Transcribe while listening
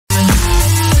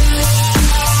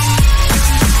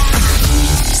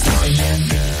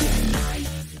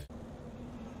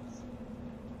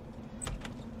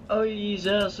Ahoj,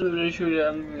 zase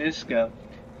dneska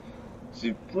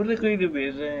si podlekli do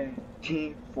věze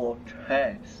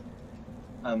pt5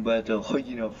 a bude to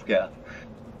hodinovka.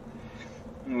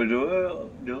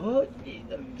 Do hodin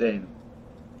den.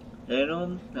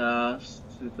 Jenom nás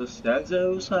si to snad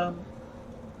zahousám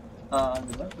a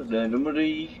to jde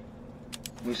dobrý.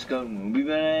 Dneska mu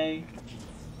oblíbený.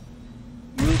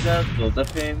 Dneska to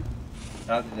trfím.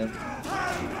 Tak jdem.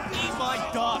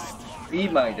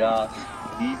 Eat my dust.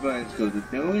 Výborně, to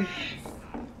už.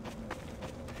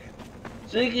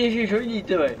 Co je když hodí,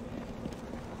 tebe?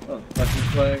 No, tak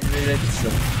to je nejde co.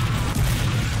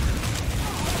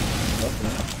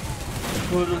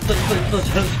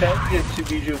 To je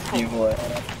přibížu k ním, vole.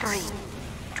 3,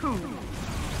 2,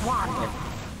 1.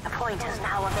 The point is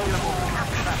now available for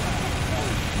capture.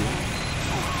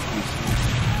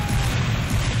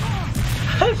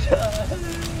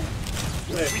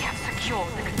 We have secured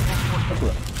the control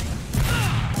point.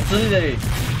 Co jsi tady?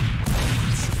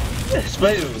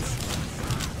 Sprayuju.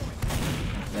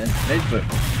 Ne, sniper.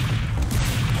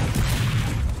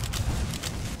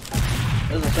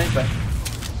 To je sniper.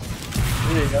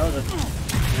 Jde, nahoře.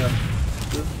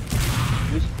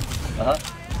 Aha.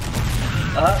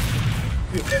 Aha.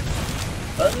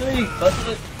 Patří.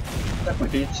 Tak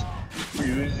pojď.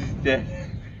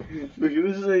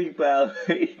 Můžu se jí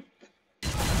pálit.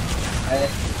 Ale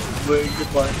bojím se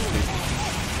pálit.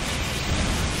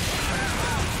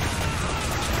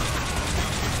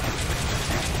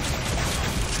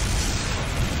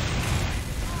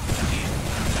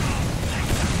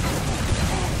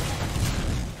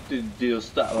 Ty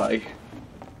dostávaj.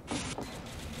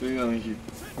 Říkám, že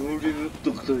můžu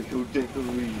to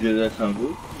vyjde za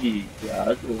samou dítě, já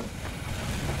to.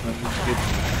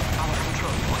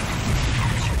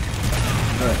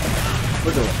 Ne,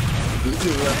 pojď dole.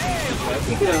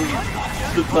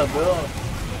 To tam bylo.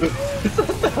 Co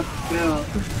tam bylo?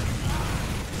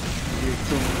 Je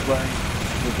to fajn.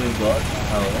 To je bod,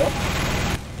 ale?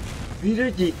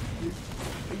 Víde ti.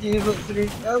 Vidíš, co jsi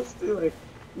říkal, style.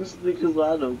 Musím to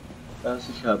zvládnout. Já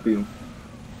si šápím.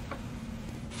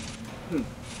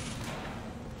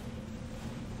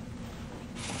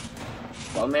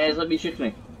 Máme je zabít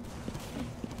všechny.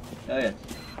 Já je.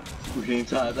 Už je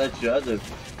něco natáčí rázem.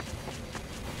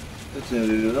 Teď se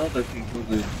nedodal taky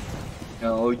kudy.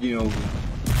 Já hodinou.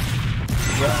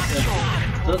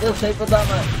 Co to se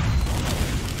podáme?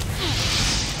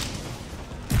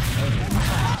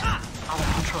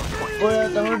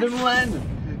 Pojď, tam jdem ven.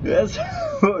 Já jsem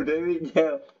ho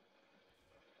neviděl.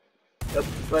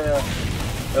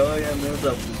 Jo, já měl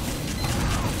tam.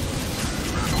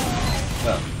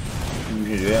 No,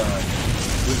 může dělat.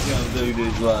 Počkám to,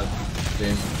 kde zvlášť.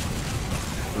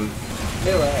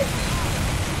 Dělej.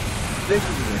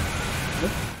 Děkuji.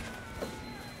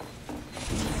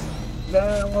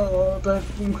 Ne, to je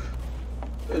fuk.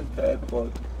 To je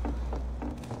pod.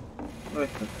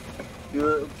 Jo,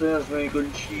 to já jsme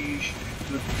končíš.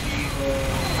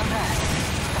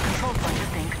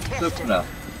 Stopna.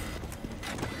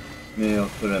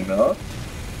 Mimochodem, no.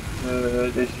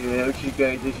 Takže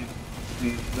očekajte, že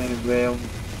jsme nebudeme...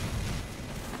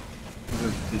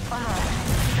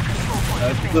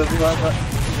 Ale to byla ta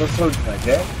soudna,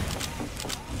 že?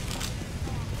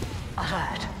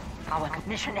 Alert. Our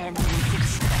ignition ends in 6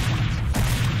 seconds.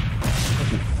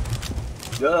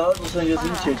 Jo, to jsem děl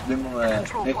zničit, demole.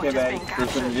 Nechme být, to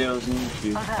jsem děl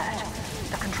zničit. Alert.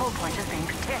 The control point is being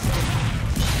contested.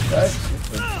 Tak,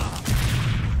 super.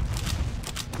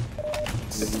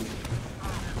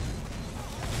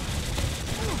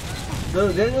 No,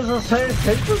 kde to zase je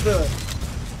sejto, tohle?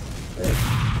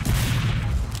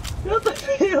 Jo, to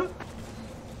je jo.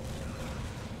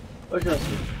 Pojď na si.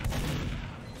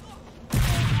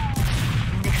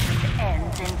 Mission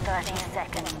ends in 30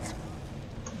 seconds.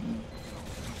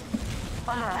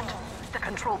 Alert. The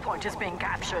control point is being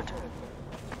captured.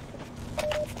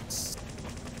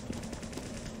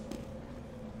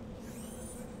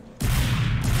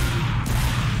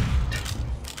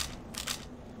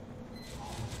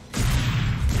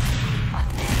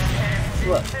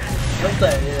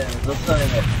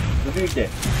 Dostaneme. Dobijte.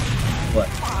 Pojď.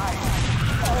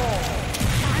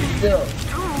 Jo.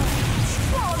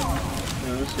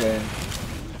 Dobře.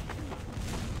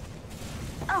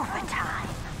 Overtime.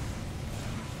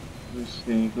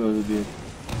 Musím nikoho dobít.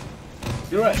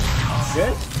 Jure.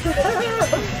 Yes?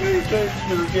 To je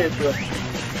dobře to.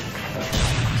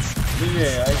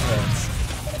 Dobře, ajde.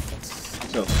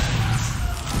 Co?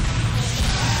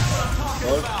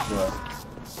 Dobře.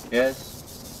 Yes.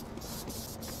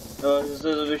 No, zase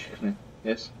to jde všechny.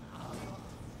 Yes.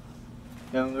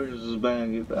 Já můžu zbaň jak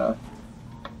vypadá.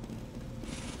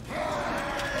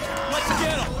 Let's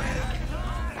get him!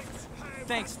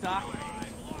 Thanks, Doc.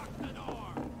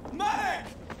 Medic!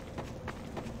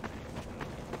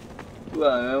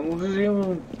 Ué,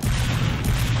 musím...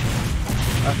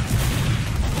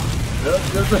 Eu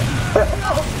sabia.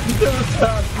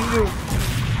 4,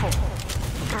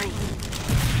 3,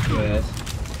 Yes.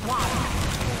 1.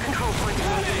 Control point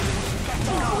ignited.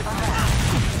 Testing go with fast.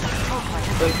 Control point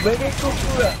is Mas como é que é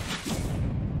cultura?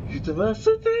 Isso vai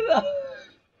acelerar.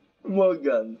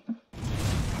 Morgan.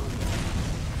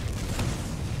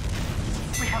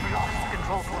 We have lost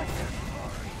control point.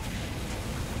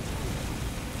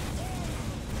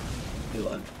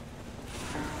 Dylan.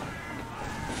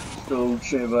 To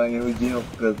třeba je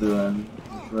hodinovka, Dylan.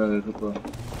 Už to.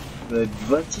 To je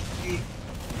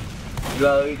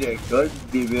 22 lidé,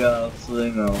 každý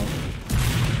vyjásli, no.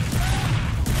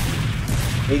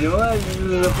 Jdeme,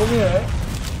 zapomněne?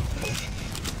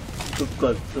 To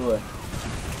je.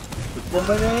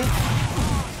 Zapomene?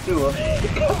 Ty vole.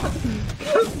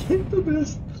 Kam tě to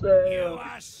dostřel?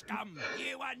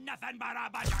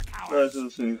 Ale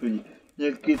to se mi chodí.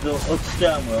 Nějaký to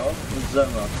odstrám, jo? Od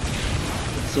zama.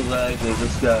 Co zájde, to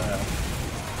stáhá.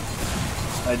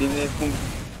 A kdyby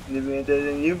mě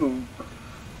tady nebyl,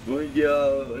 on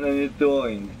dělal na mě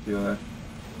towing, tyhle.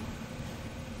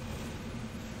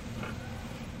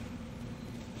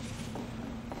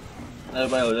 Ale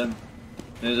bajo, jdem.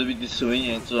 Nezabít ty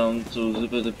svině, co tam jsou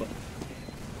zepa.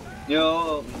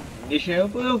 Jo, když mě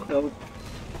nepodouknou.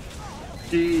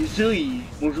 Ty zlí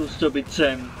můžou stopit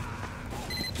sem.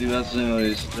 Ty vás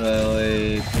nemohli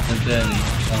strojili potom trénink,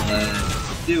 ale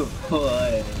ty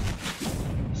vole.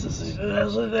 Zase to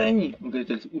rozhodení. Ok,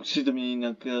 tak už si to mění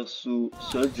na krasu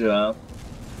Soldiera.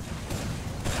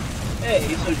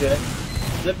 Hej, Soldier,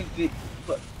 zabít ty...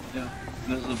 Jo,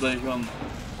 nezabaj, že mám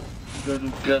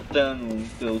žádnou katanu,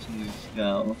 kterou jsem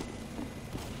získal.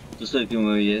 To se taky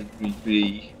může vidět,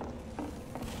 víc.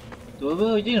 To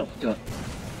byla hodinovka.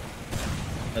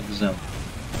 Tak znám.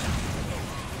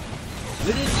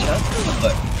 Vede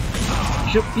částové.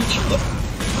 Šo píčko.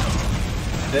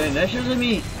 To je naše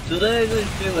zemí. Co to je za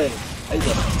špělej?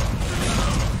 Ajde.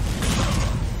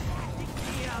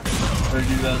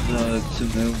 Podívá se na to, co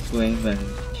mě úplně jmenč.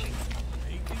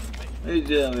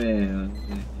 Ajde,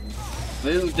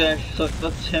 vy uděláš to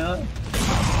třeba?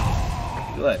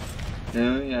 Tohle. Já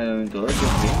nevím tohle, to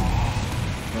vím.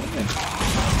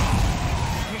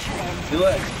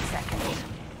 Tohle.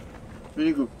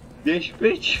 Miniku, běž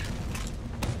pryč.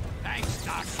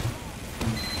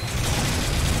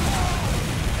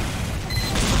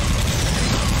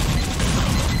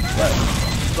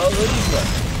 Favorita.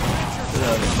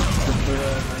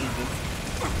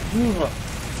 Kurwa.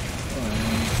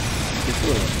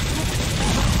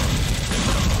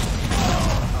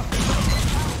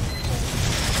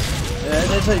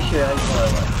 Ne coś się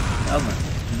ajkowa. Ama.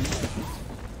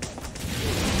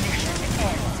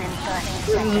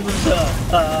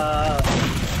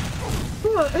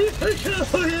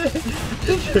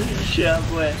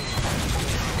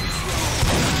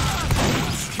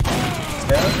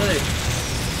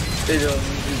 Pero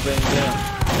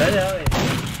dale.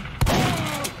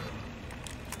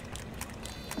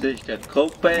 Deixa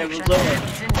copa no zona.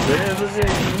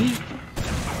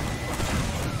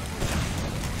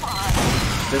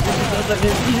 Depois tá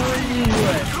vendo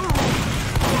ué.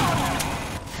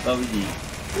 Tá vidí.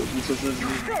 Musel se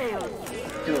zvířit.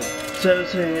 Co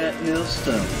je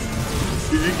nedostal.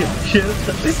 Říkám, že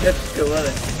to teďka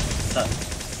vskovali. A.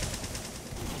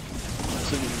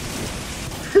 Co mi?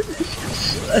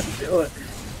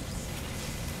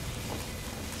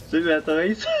 Tyhle, to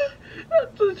nejsem. A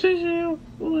to přežiju,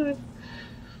 vole.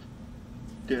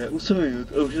 Tyhle, 8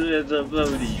 minut, už je to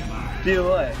zabavný. Ty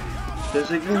vole, ten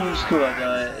se můžu schovat,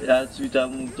 ale já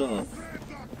cvítám u toho.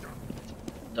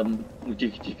 Tam u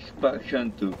těch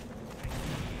parchantů.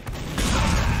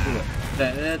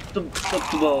 Ne, to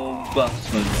bylo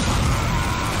básmen.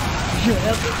 Jo,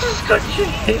 já to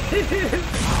skočím.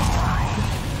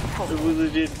 To budu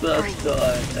žít zase,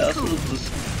 ale já jsem to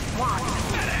skočím.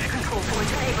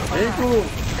 Děkuju.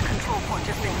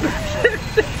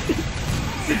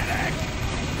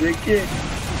 Děkuji.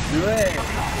 Dvě.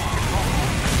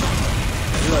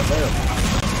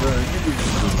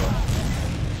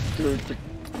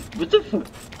 What the fuck?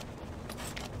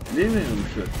 Dejme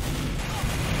už.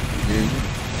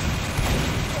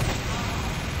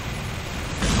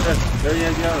 Tady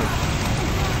jak děláme.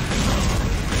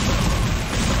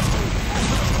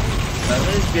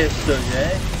 Máme gesto,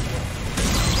 že?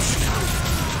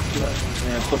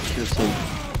 Ne, počkej jsou.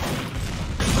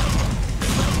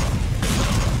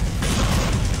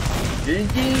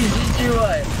 Díky,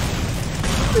 vole.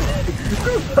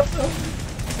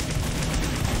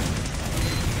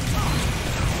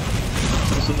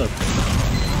 sunat.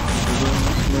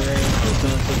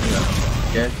 Sunat.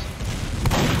 Geç.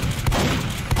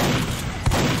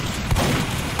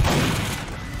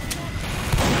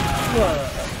 Vay.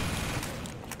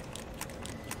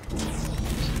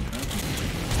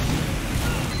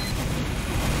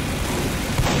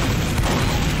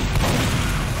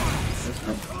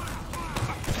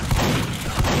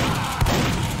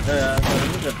 Ya, kalau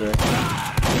ini kata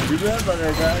juga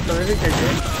pakai kalau ini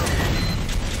kayak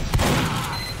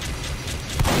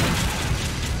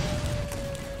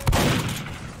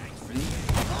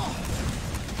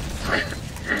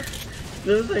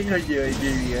terus saya kerja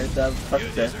ini ya, dapat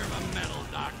kan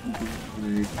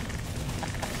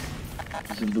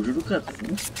sentuh dulu kan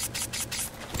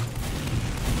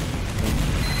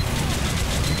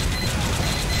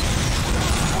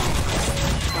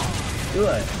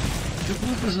dua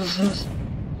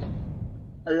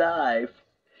alive.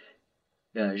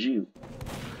 Ya, Gil.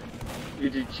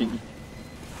 Ele tinha.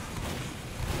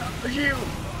 Gil!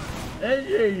 É,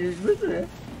 Gil, você.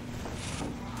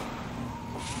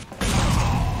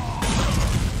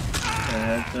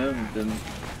 Estamos.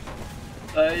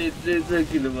 Aí, tem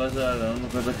aqui no bazarão, no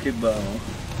canto aqui bom.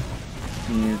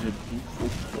 Sim, já tem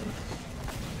pouco.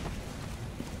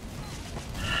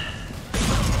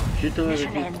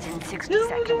 Mission ends in 60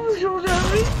 seconds.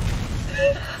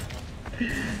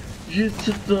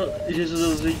 Jesus,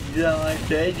 dá mais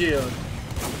 10 euros.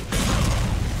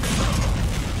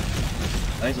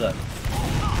 Aí lá.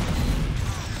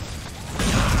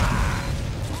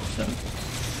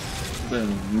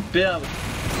 Me pega.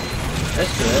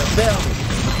 Essa é pega.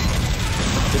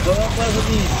 Depois uma coisa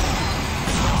disso.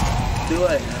 Tu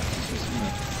vai, né?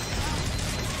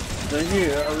 Então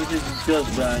here, I was just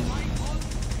discussed by.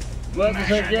 What is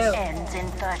that? Ends in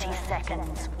 30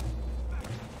 seconds.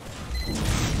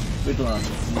 Wait lá,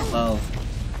 mal.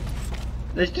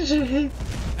 Deixa eu ver.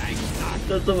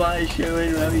 Tanto mais, eu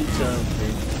ainda não vi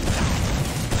something.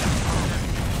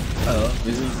 Oh,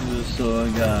 this is so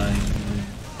guy.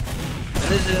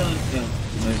 This is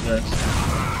my best.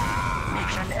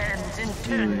 Mission ends in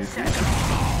 10 seconds.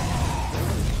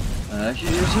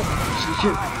 Actually, there's some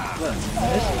shit. What?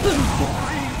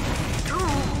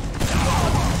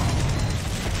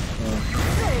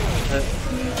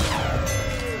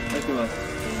 Aqui lá.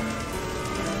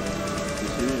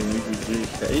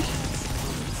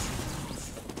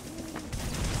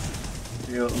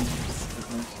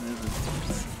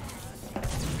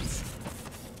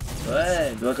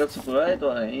 Ouais, doit quand tu pourrais,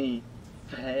 toi, hein,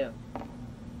 frère.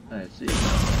 Ouais,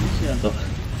 c'est un temps.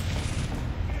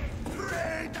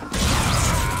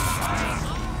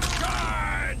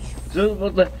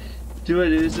 Tu vois,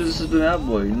 c'est de la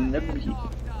boy, une abri.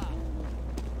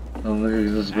 On va les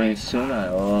suspensionner,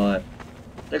 ouais.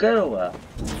 D'accord, ouais.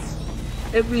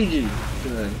 E quindi,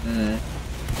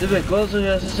 se per cosa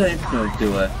io si sempre,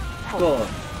 tu è, cosa,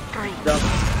 da,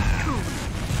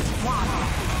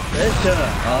 e c'è,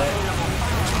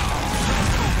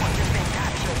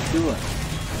 tu è,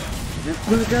 e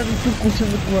quel caso tu cosa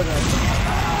mi guarda,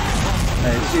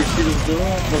 sì, lo so,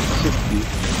 ma c'è più,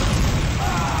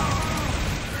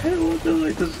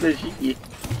 vuoi tu stai scicchi,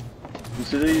 non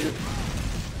si deve,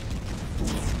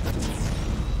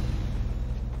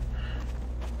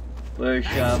 Ой,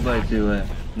 ща батила,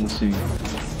 мусим.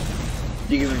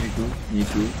 Diga-me,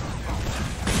 Nico.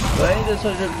 Ainda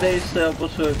só já dei isso a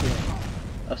pessoa aqui.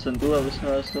 Acentua, vê se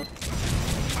não assentou.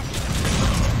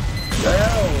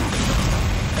 Ganhou!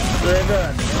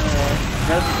 Legal!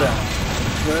 Gasta!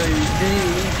 Vai,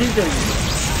 tem daí!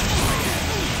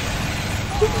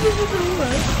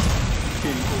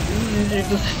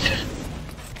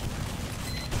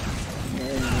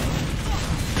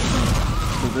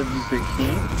 Toda disso aqui.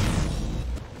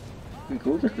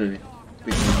 Ficou outra coisa.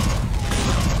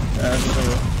 Ah, não tá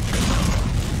bom.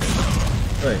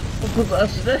 Oi, o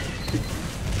pedaço daí.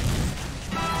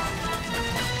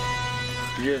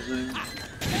 Jesus.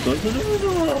 Todo mundo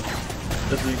lá.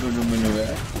 Assim que o menu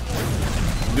é.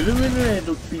 O menu é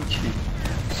do pitch.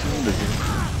 Sim, daqui.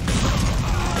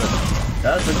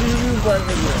 Ah, tá vendo quase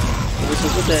agora. Eu só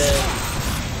puder.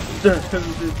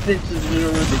 Tem que se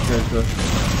romanticar.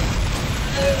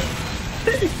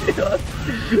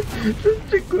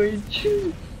 Consequente.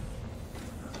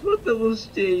 What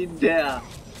stay there?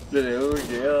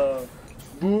 There.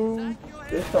 Boom.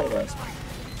 Deixa lá.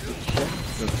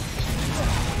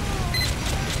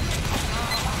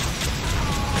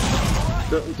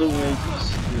 Tô meio que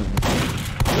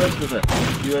acho que tá.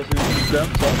 E eu acho que dá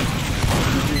só.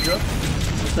 E já.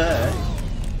 Tá é.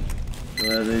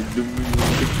 Agora do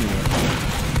minuto aqui.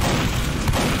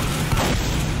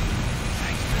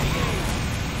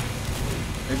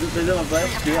 Itu saja apa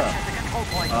ya? control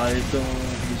point. Ah, itu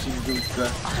di sini juga.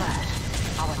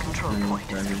 Our control point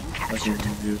is being captured.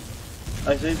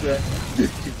 Ah, sempre.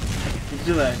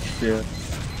 Isso é, isso.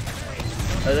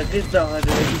 Ada kita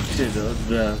ada lagi cerita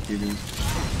dah ini.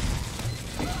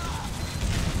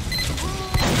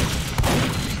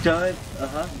 Jangan,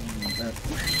 aha.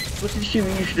 Posisi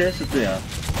ini sudah satu ya.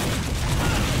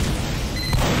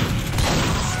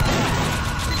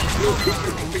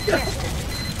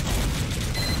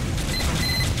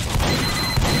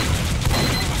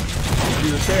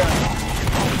 Saya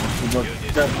buat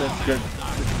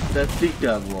dah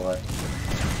tiga buat.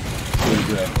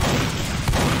 Sudah.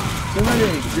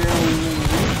 Sebenarnya dia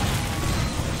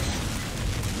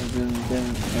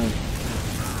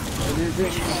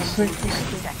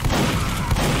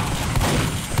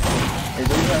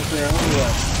itu kan saya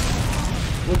buat.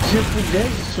 Ujian pun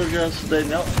sudah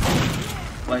não.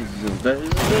 Mas sudah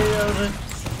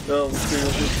eu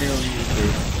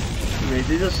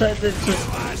ele já sai desse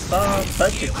tá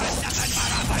tipo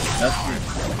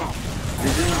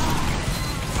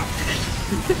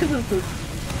assim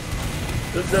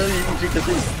eu dou indica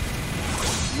assim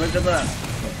mas tá vou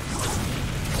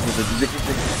dizer que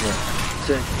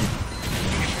certo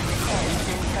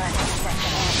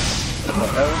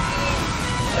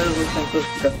eu vou tentar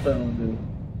gastando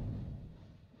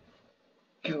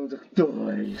que eu tô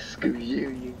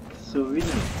escrevendo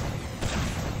sorrindo.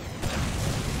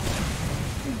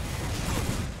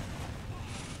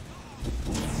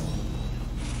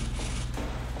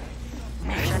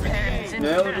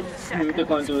 Eu não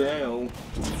quanto é eu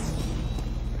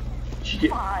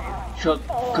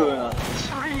choca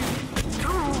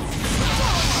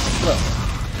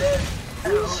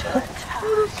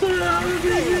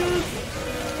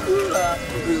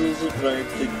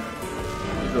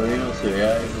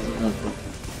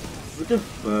muito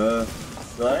fã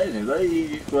vai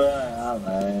negócio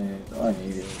vai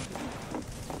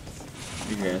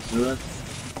isso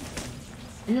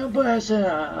e aparece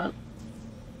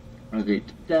ok,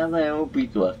 tama é um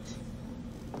pituat.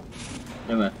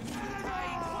 Tama.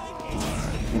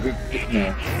 Ok,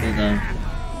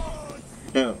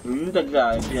 não, não tá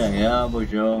claro que é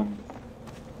bojão.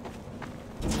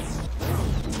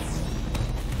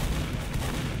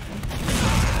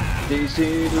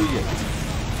 Terceiro dia.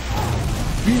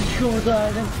 Bicho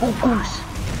da concurso.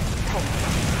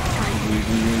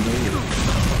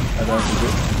 Agora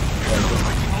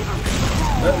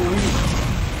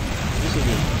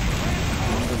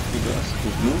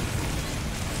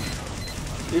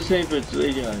isso é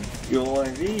impressionante, eu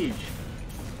vejo,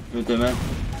 eu também,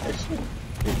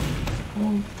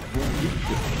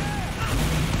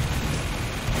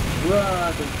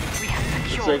 uau,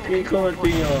 isso aqui como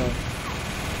tem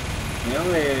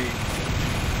não é,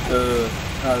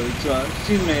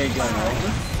 sim mega,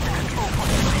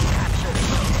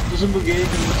 isso porque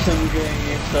não sei quem é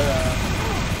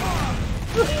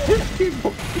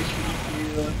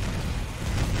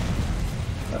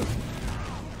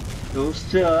Eu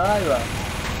sei lá,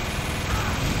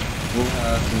 vou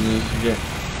lá, sujeito.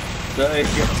 Sai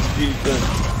que acredita.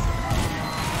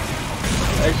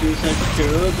 Acho que você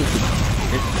tirou tudo.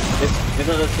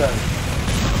 Entra na sala.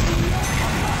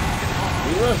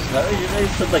 Nossa, já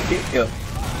isso daqui, ó.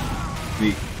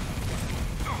 Vi.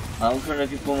 Algo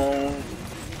aqui como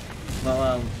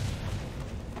uma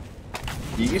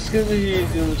isso que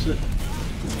eu não sei.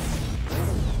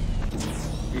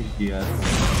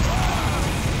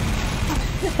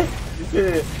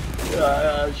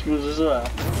 Acho que você zoar.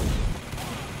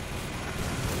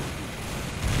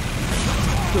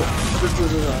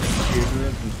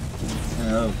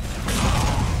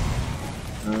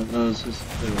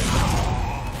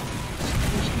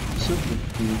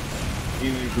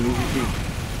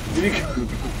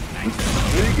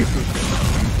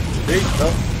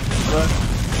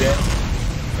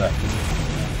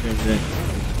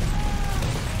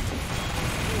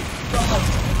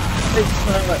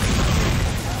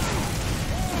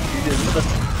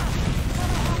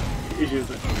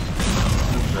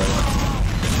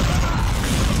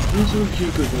 Não sei se não sei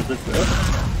o que eu tô fazendo.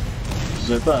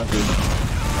 Você tá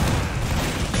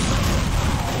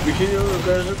o bichinho eu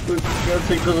quero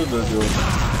ser caçador.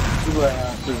 Tu vai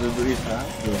fazer do isso,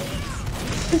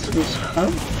 isso não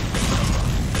sabe?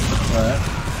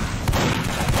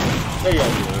 Aí,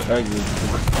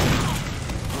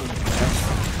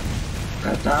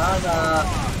 katana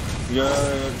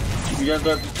já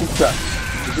tá puta.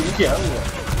 Isso não quer,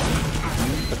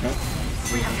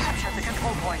 We have captured the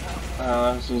control point.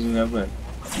 Ah, sozinha, velho.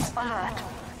 Alert.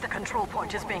 The control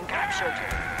point is being captured.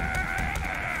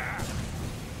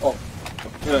 Oh,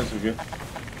 olha isso aqui.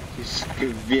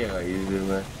 Escrever aí,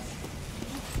 velho.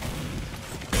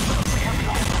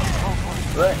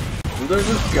 Ué, os dois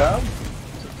nos campos.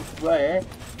 Ué, é.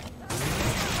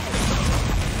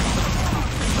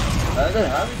 Anda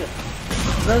rápida.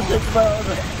 Não sei o que vai lá,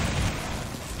 velho.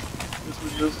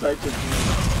 Explodiu o site aqui.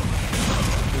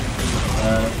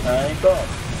 Então.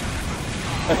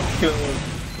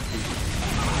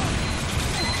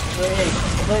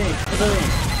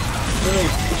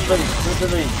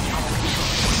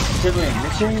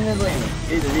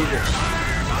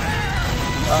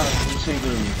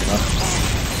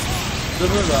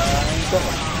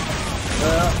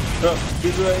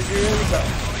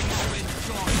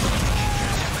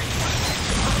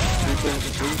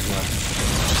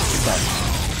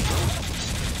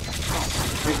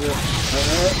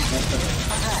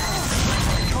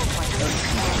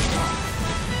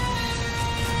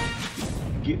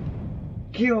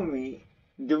 Kill me,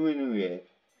 diminuir.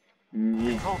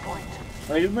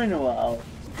 Mas o manual,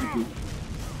 tipo,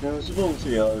 não se vão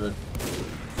ser hora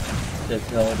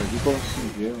dessa hora de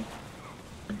conseguir.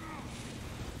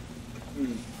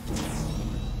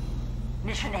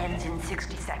 Mission ends in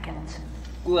 60 seconds.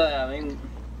 Claro,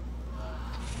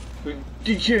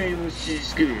 teacher não se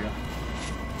inscreva.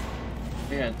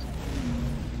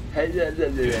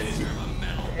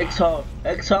 Exhal.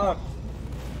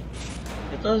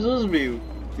 Это же сбил,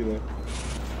 типа.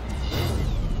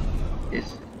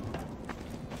 Yes.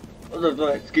 Вот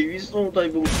это, скивиснул,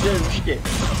 так был все.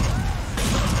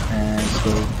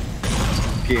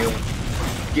 Skill,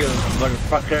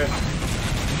 motherfucker.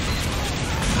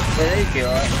 Đấy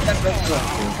kiểu tắt đất rồi.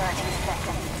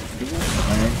 Đúng rồi.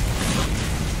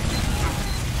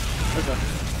 Tất rồi.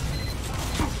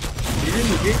 Chỉ đến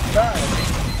một cái đó.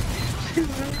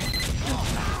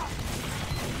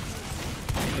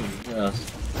 Yes.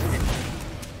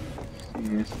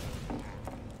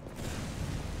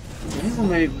 Eu não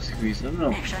meio com isso,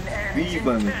 não.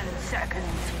 Viva, meu.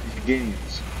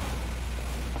 Games.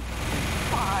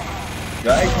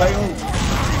 Guys, vai um.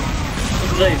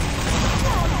 Vamos aí.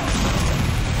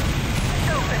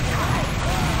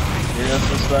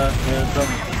 Essa está.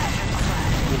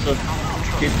 Eu só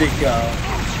criticar.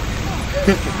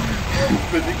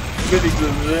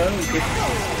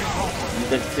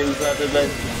 Deve ter usado a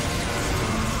dança.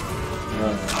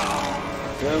 Não.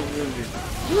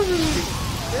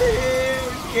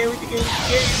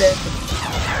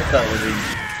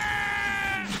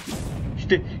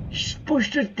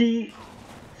 Спустя ти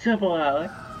забрали.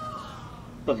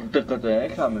 Така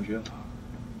камера.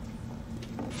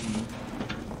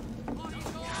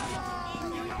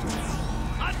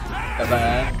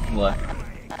 Lá.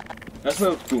 Essa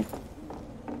é tu.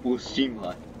 Por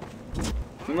cima.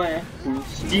 Não é? Por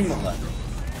cima lá.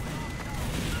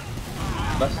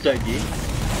 Basta aqui.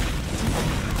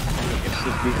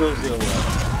 Essa pessoa lá.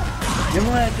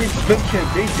 Não é que function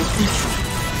dentro do bicho.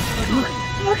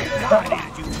 Look.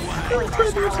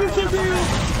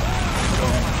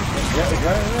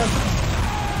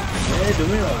 É,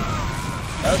 dominou.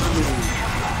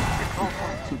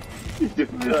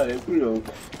 Dominou, é puro.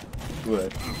 Ué.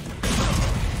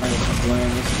 Mas essa plana é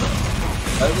nesse lado.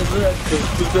 Aí depois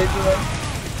tudo aí tu vai.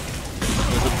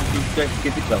 Eu tô com aqui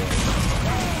de calma.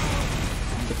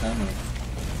 Não tá não.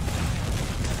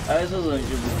 Aí essas zonas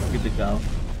de aqui de calma.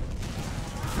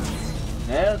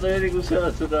 Eu tô indo com o seu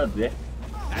lado, né?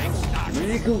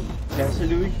 Nico, essa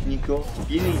Luiz, Nico,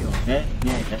 Guinho, né?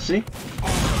 É assim?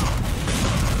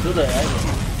 Tudo aí,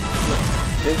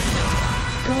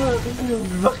 cara, eu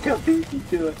me acabei de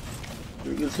ter.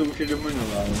 Eu sou cheio de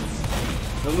manual.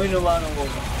 No manual não vou.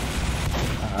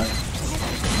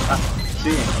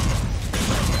 Sim.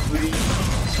 Por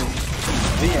isso.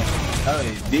 Venha.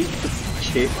 Deito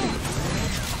chefe.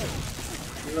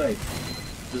 Vai.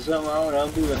 Tu só mal não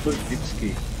buga depois de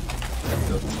que.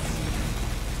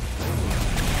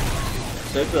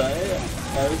 Sai pra aí.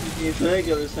 Aí eu tinha que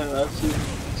eu só lá se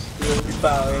de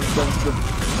pau então.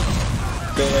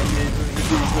 Tem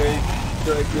aí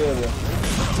tô aqui.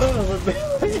 Não, vou ver.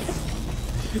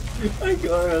 Ai que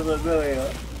hora essa doei, ó.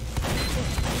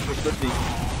 Bati.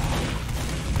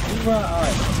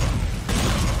 Vai.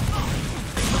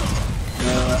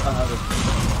 Não,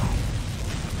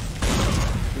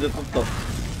 Udah tutup.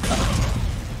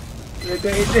 Udah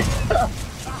kayak ini.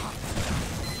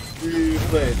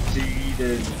 Bati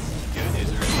dan.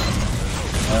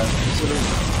 Disuruh.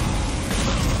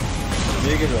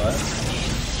 Dia gitu kan.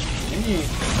 Ini.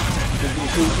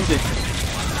 Disuruh gitu.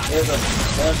 Ya kan.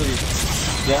 Saya tuh.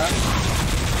 Ya.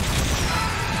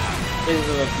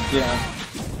 Itu dia.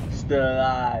 Stay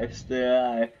alive, stay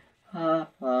alive.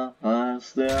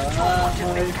 Stay alive.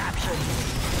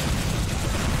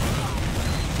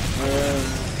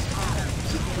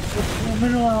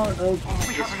 Manual, no,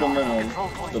 it's manual.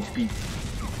 The beat.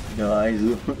 Давай,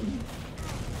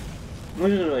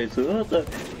 Может, давай, это...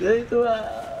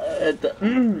 Это...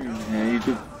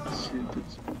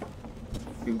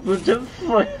 What the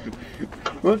fuck?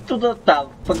 Вот туда там,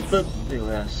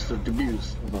 подтатывая, что ты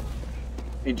бьюсь,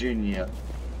 инженер.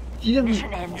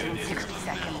 Mission ends in 60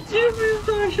 seconds. Я не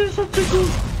знаю, сейчас отцеку.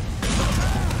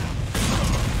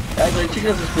 А это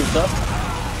чего за спуск,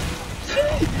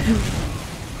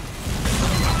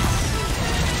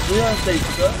 я стоит,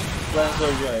 да? План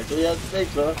сажает, я стоит,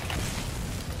 да?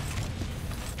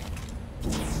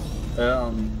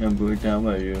 Я буду там,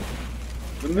 я.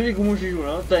 Mấy cũng muốn sử dụng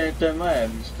nó tay máy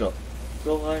em stop.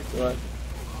 Go right.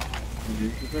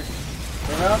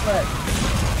 Nó này.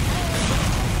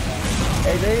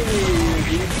 Hey đấy.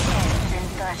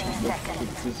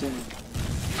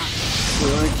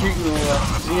 Ủa chiếc luôn à.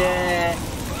 Yeah.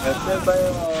 Tới bay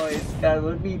rồi. Cả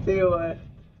vẫn đi tiêu rồi.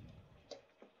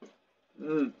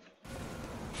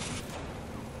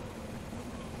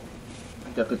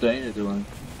 Chắc cái đấy rồi tụi bạn.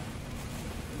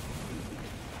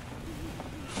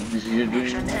 Mission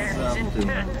ends in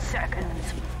 10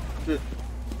 seconds.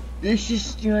 This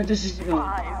is it's the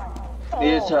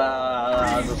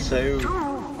same. 2,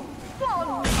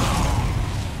 1.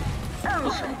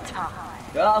 Overtime.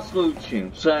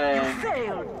 Absolutely, same.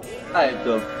 Failed. I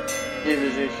do. This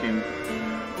is him.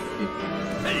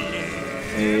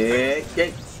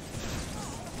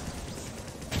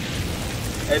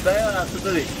 Hey, bayo na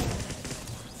tuloy.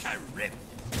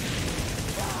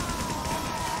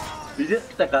 Bize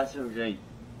takası hocayı.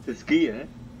 Eski hein?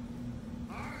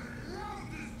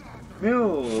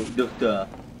 Meu docteur.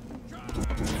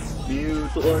 Meu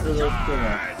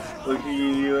docteur. Hoje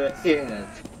eu é.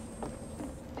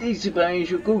 Isso para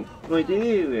encher o cu, vai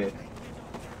ter.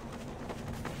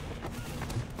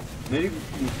 Médico.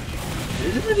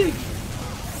 Ele médico.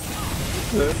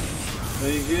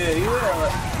 Médico aí é.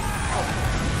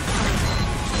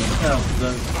 Não,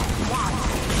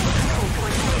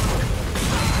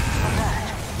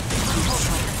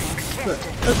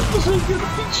 essa pessoa aqui no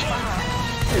pitch.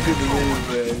 É tudo bem,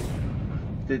 velho.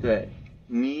 Tudo é.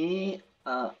 Me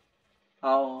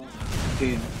ao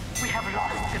fim.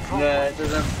 Né, tô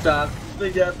dando taco. Tô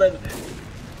já dando.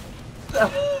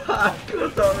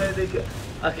 Eu tô vendo aqui.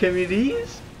 A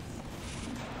camirinhas.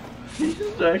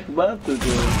 Isso traz bato,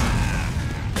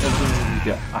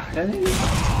 a camirinha.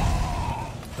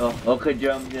 Ó, que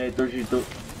jam, né, tô junto.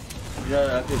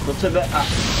 Já, aqui, tô sabendo.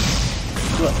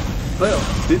 Понял?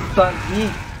 Ты погни,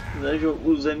 даже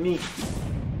узами.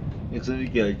 Я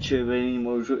смотри, чего я не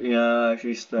могу, я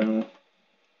аж стану.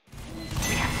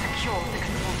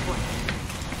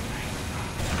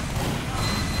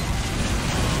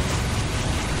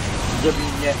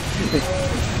 Забей меня.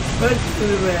 Вот ты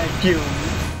меня kill me.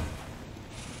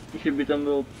 Еще бы там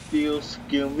был pills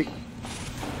kill me.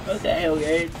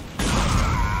 Окей.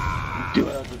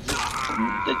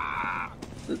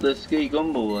 Это ски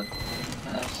комбо.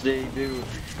 They do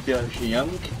the ocean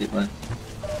man.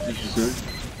 This is good.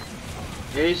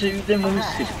 Yeah, so you demo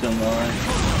system on.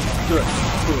 Good.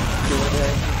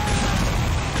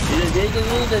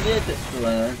 It.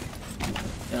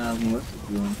 Yeah, most of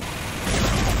them.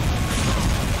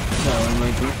 So I'm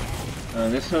like,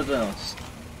 let's not else.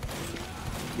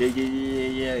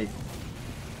 Yeah.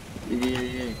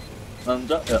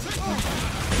 I'm up.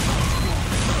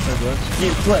 Let's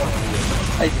keep playing.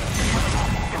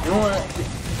 You know what?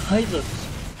 Hide us.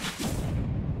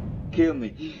 Kill me.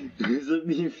 There's a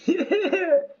meme.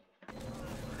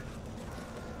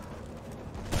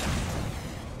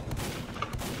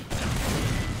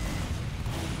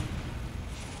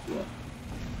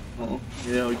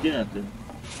 Yeah, we didn't have to.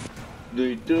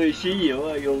 Do you see you?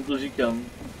 Yolda çıkam.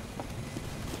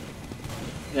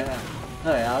 Yeah.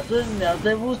 Hey, I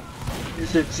was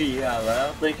sexy,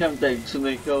 yeah. They come take to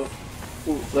make go.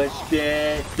 Let's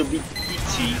get to be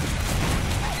itchy.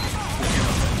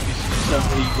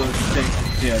 Somebody goes to take the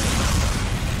chair.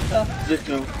 Let's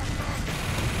go.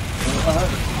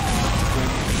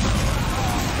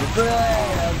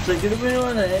 I'm taking a minute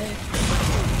on it.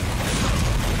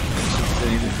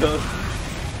 Let's go.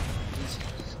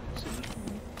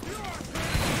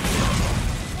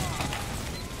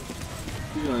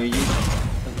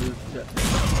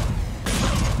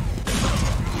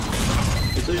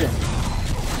 It's okay.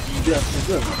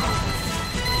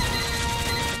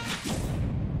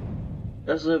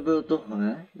 Я забыл то,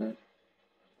 да?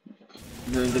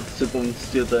 Ну, так все там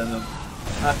цвета, ну.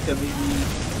 Ах, камери.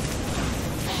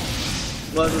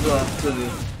 Можно два, смотри.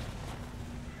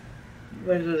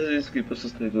 Можно риски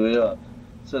посмотреть, я.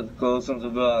 С голосом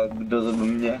забрал, кто забыл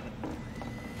меня.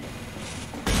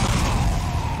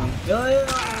 Я.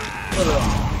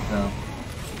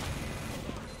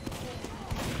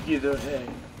 ti to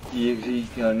jak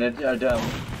říkal, Adam,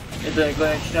 je to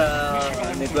nekonečná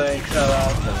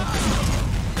válka,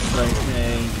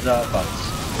 nekonečný zápas.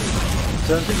 Co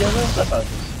jsem si dělal na zápas?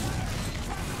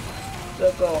 To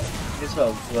jako,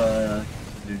 něco udělá,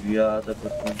 vyvíjá, to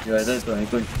potom dělá, to je to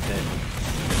nekonečné.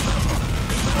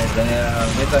 Je to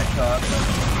nekonečná válka,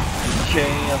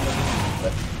 učení a možná.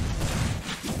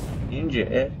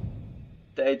 Jenže,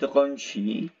 tady to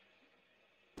končí.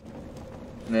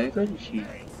 Nekončí.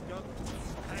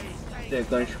 To je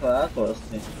konečná válka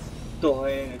vlastně.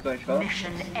 Tohle je nekonečná válka.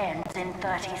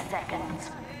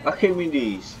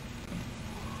 Archimedes.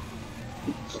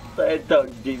 To je to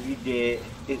DVD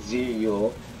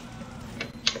Zio.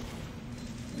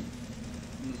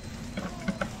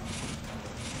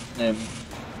 Nevím.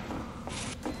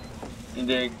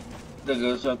 Jde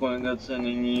takhle se komunikace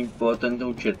nyní po tento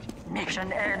účet.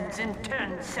 Mission ends in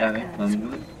 10 Já vím, seconds.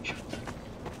 mám účet.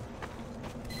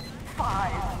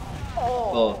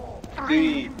 5,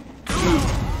 4, 3,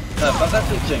 2. A pak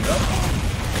asi tři, no?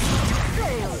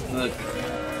 No,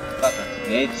 pak asi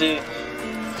nejci.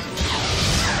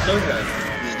 Cože?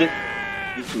 Zde.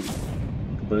 Děkuji.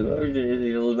 Protože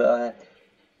je zlobá.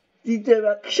 Jděte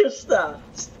na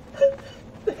 16.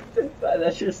 Tak to vypadá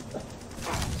na 16.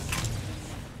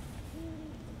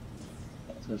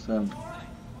 Co jsem?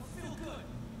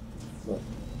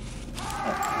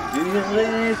 Když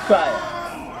se není spáje.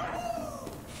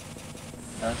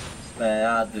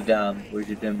 Já to dám,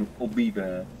 protože ten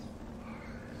obýve.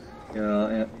 Jo,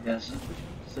 já jsem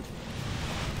se...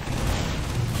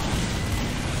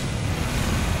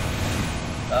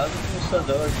 Já bych musel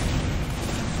dojít.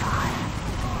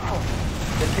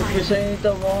 Taky by se mi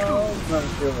to mohlo uznat,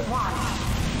 jo.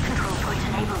 Control point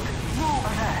enabled.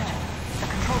 Alert. The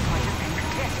control point has been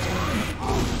contested.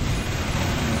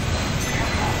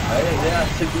 A je, já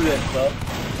chci bude,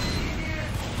 co?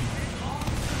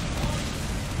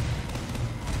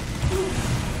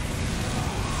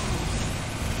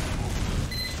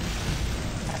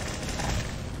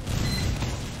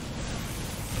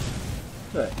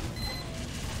 Co je?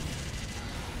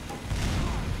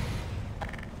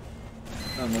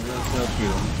 A možná se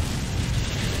opiju.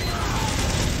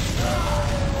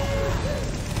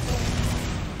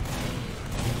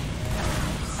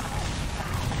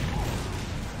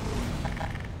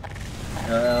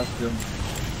 Já opiju.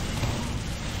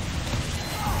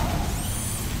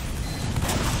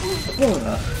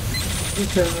 Kurva. Už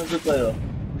jsem na to pojel.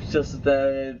 Už čas se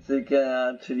tady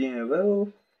třikrát předtím nebyl.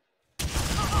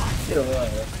 Jo,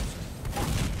 jo.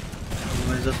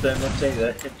 Můžeme zase moc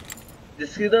nejde.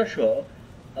 Vždycky to šlo,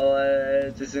 ale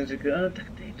teď jsem říkal, no tak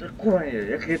teď to kurva nejde,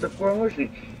 jak je to kurva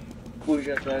možný? Už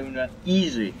já to dám na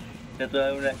easy. Já to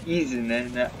dám na easy, ne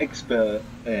na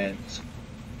experience.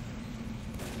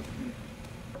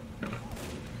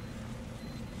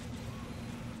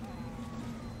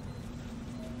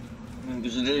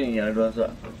 Když se dělí nějak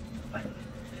 20.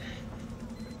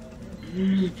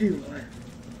 Ty vole.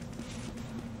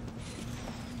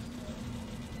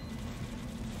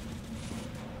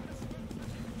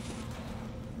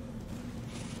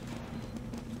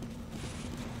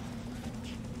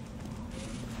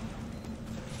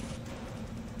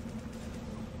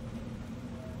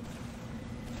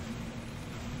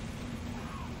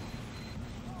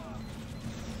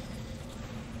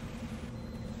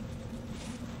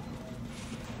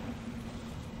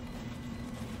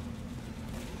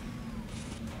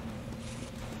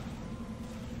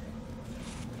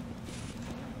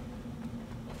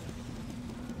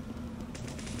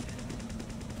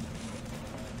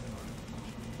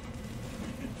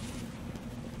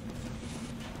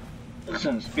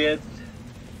 Jsem zpět.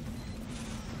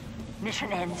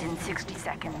 Mission ends in 60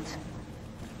 seconds.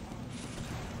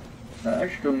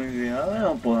 Až to mi vyjáme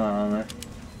a poháme.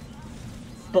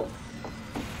 To.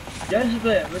 Já si to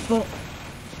je, to.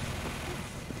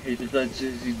 Hej, to tady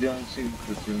se zídám si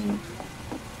ukrytím.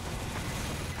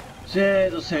 Že,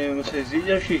 to se mi musí zít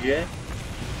další, že?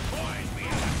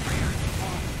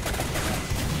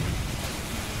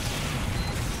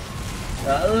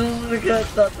 Já to jsem říkal,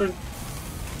 to.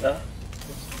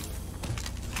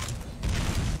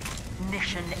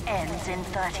 Mission ends in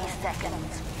 30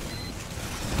 seconds.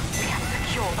 We have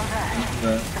secure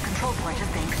alert. The control point has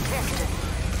been contested.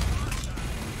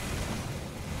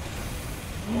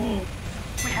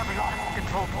 We have lost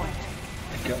control point.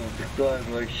 Kámo, tak to je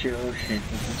vaše oši.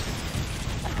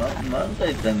 Mám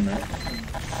tady ten, ne?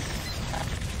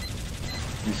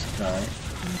 Jistá.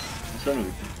 Co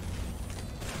mluvíte?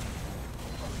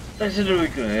 Tak si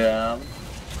dvojku nedám.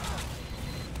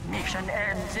 Mission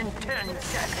ends in 10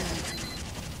 seconds.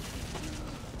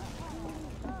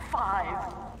 5,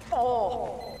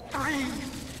 4,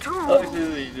 3, Oh, this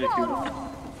is ridiculous.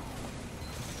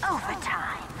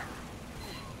 Overtime.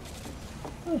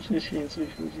 Oh, she's in switch.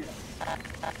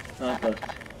 Ah, tá.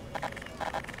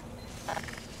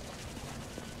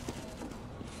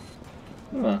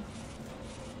 Ah.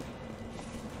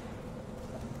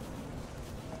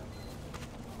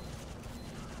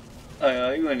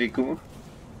 Ai, manico.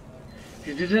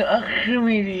 Dit is een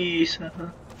Archimedes.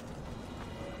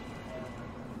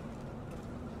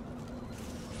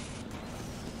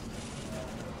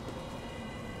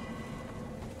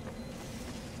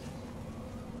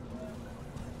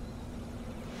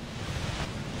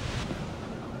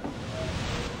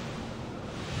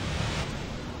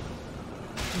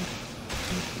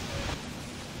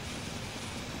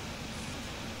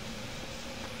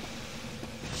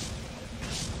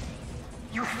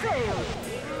 You failed.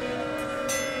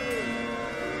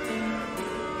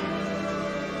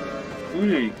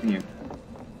 Hoe ik niet?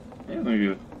 Ja, maar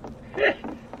joh.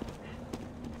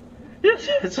 Ja,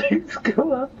 ze is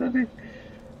kwaad dat ik.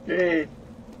 Hey.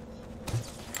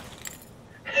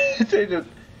 Zeg dat.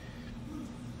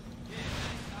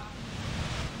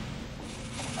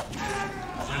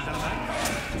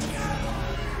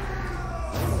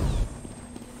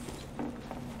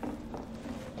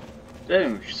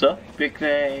 Neymiş ça?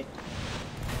 Bekle.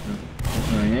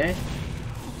 Böyle.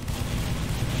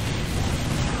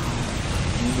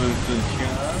 Böyle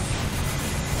çalışıyor.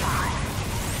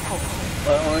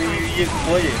 Ay,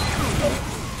 koy.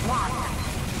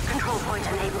 Control point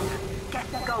enabled. Get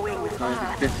going.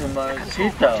 This is my Control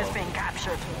seat point is being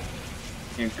captured.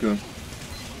 Thank you.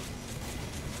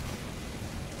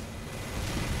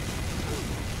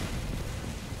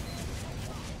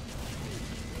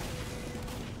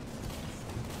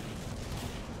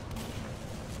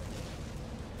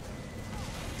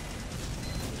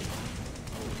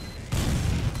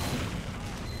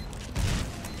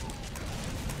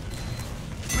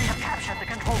 Captured the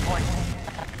control point.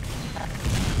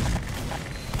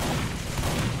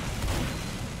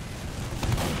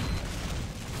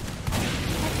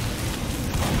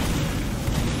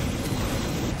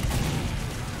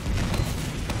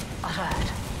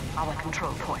 Alert. Our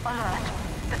control point. Alert.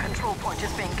 The control point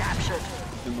is being captured.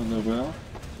 Helemaal wel.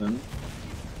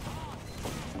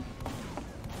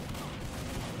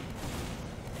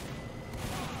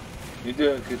 Nu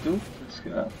doe ik het toe. Dat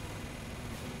is gaaf.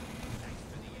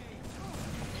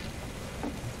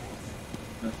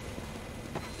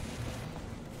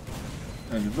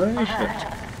 Alert.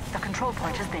 The control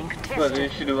point is being Wat contested.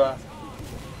 is je er?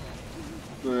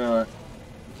 Ja.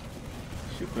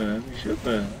 Super,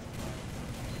 super.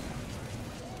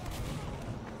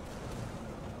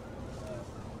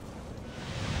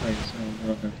 Kijk eens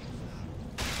even.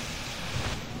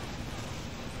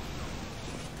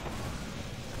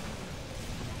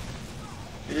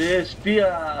 Yes,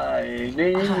 PI!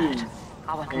 Nee, Alert.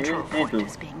 Our control point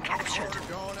is being captured.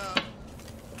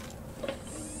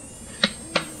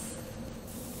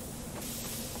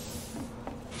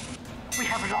 We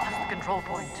have lost the control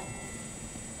point.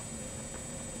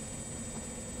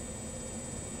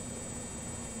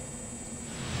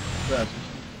 Gracias.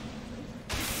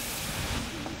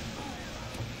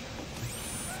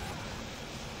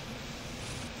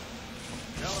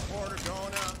 Teleporter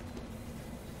going up.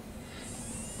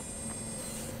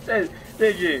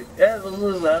 Entendi. É, vamos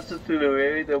usar isso tudo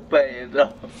eu e teu pai,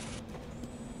 então.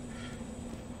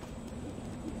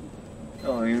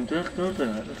 Oh, eu não tô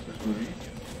nada,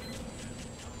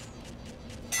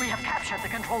 We have captured the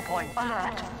control point.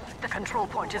 Alert. The control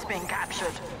point is being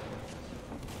captured.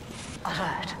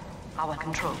 Alert. Our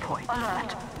control point.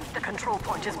 Alert. The control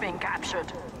point is being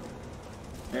captured.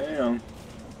 É, não.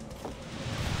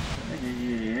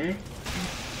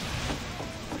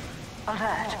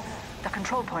 Alert. The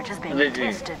control point is being Entendi.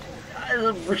 contested. Ah,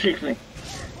 eu puxei que nem.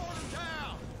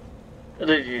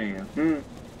 Entendi.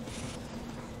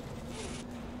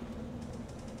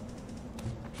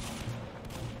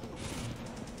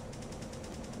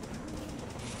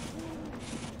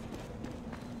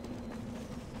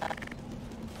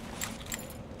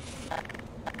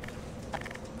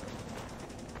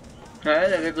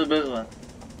 É to bezva.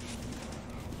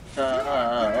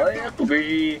 Jako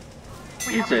běží.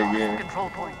 We Nic have se lost the děje. control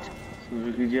point.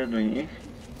 Jsou taky dělat do nich.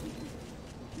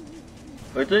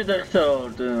 Pojď to tak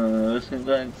chcel, jsem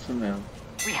to něco měl.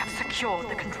 We have secured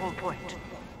the control point.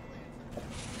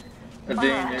 A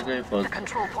ty mě to je The fakt.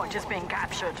 control point is being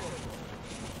captured.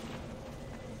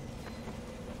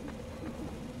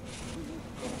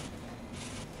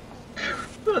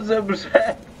 To jsem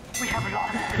bře. We have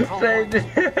lost the control point.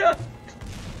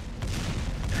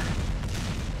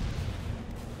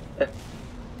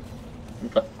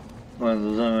 Tak, no mám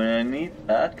zaznamenaný,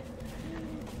 tak.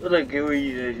 To taky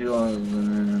uvidíte, že mám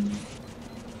zaznamenaný.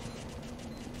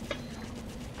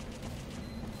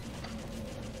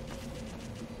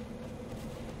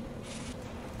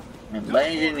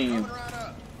 Bajžený.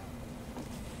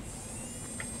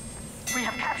 We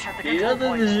have captured the control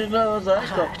point.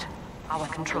 Alert. Our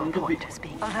control point is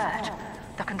being alert.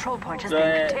 The control point is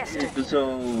being contested.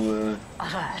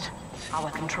 Alert.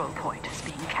 Our control point is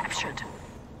being captured.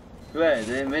 Right,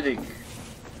 the medic.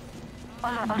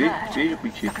 Alert.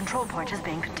 The control point is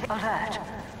being contested. Alert.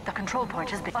 The control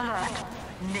point is being alert.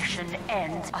 Mission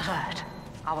ends. Alert.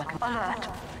 Alert.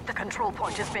 The control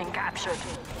point is being captured.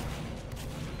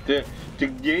 Ty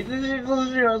dějte si to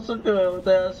z něho, co to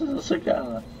já se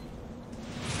zasekáme.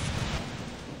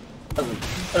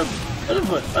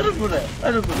 A to bude.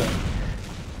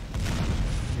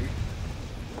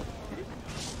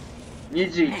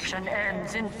 Nic říct. Mission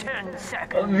ends in 10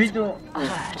 seconds.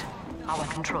 Alert. Our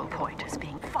control point is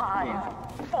being 5,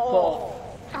 4,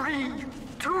 3,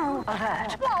 2,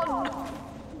 alert,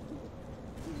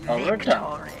 1.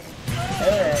 Victory.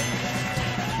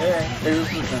 Hey,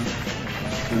 listen.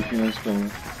 Musimy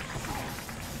wspomnieć.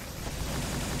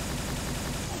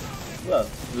 Wow,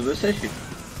 zły sesik.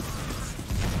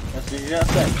 Ja się nie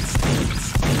tak.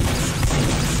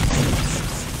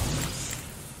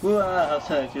 Ua, a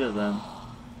co chwilę tam.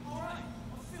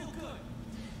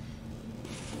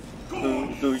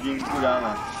 Tu dziękuję.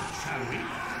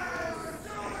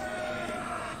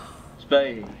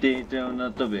 Spaj, ty to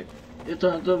na tobie.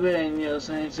 To na tobie, nie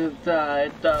sensie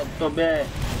ta tobie.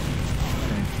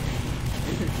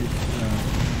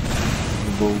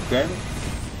 Boken?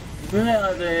 Ne,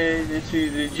 ale de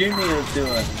Jimmy is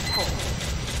doing.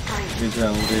 Dit is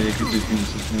al de execution.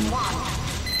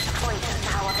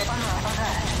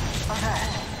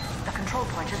 The control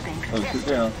point is being contested.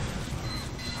 contested. Oh,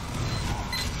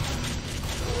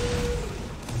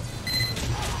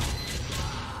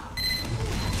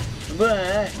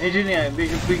 but engineer, big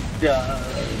you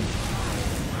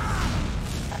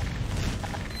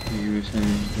were saying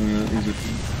is it?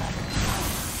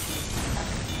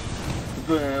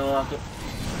 But I want to.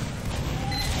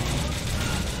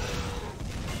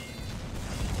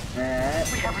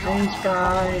 Thanks,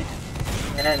 guys.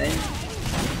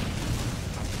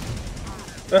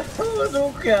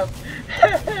 Look up.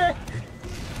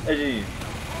 Allí.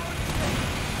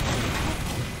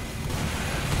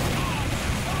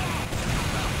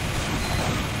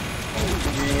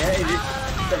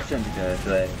 Tak jsem říkal, to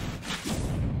je.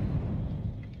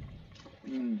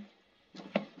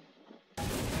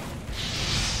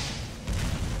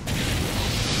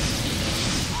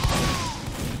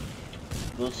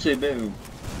 Você beru.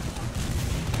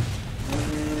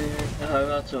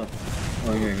 Na co?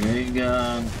 Ojej,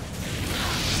 mega.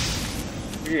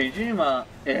 Gente, ma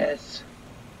yes.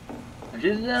 A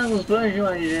gente já nos planos de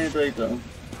uma gente aí então.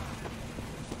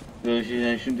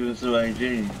 Hoje a gente não se vai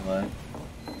gente, vai.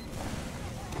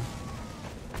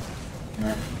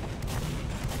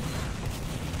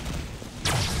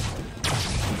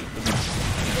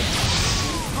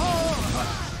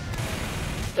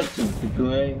 Tak jsem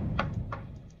typuji.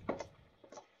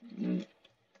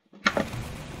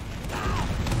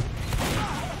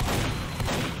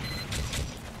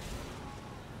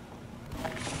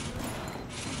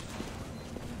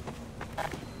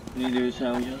 Need to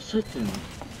sound just sitting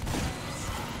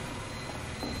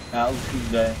out to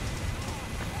there.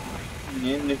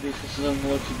 And if it's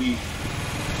somewhat to be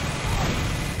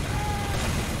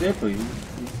there for you,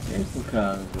 there's the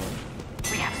car as well.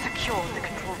 We have secured the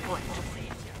control point.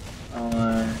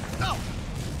 Oh.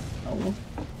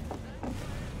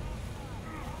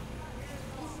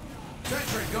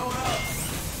 Sentry going up.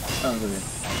 Oh, good.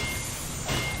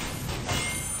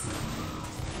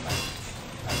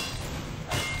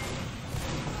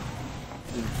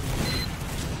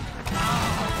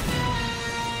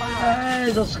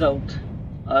 To scout.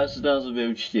 Ale se dá sobie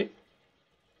určitě.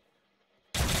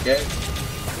 Jak?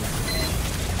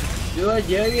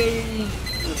 Dělej.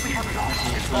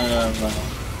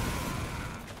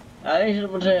 A než to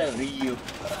potřebuje video.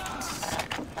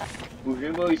 Už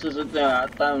neboj se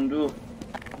tam jdu.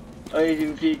 A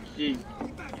jedím příští.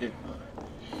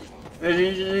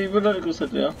 Věřím, že si budu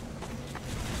kusit, jo?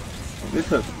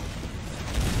 Vychod.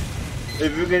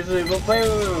 Vypukej se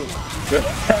popaju.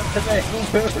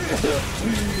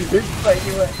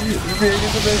 Спасибо.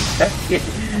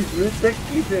 Вы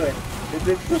такие давай.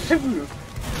 Это что было?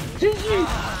 Чуть-чуть.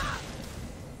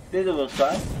 Ты думал,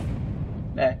 что?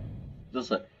 Да.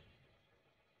 Доса.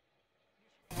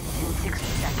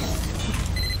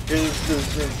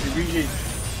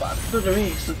 Кто же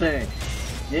видишь, что ты?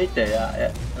 Не это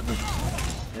я.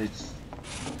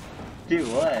 ty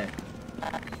vole.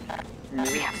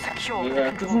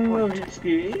 To fungovalo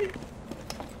vždycky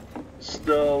s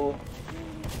tou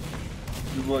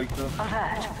dvojkou.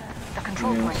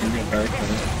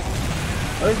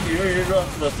 Ale že to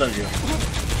asi zastažil.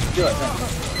 Dělej, ne.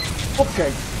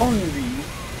 Okej, on ví.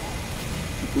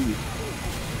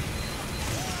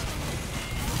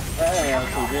 Já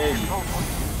to vím.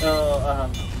 No, aha.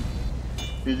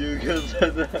 Vidím, že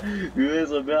se to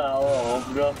zaběhalo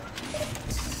obro.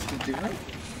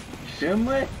 Že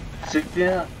moje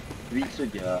sektina ví, co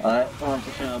dělá, ale ona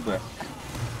to še nebude.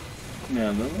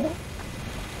 Nebylo?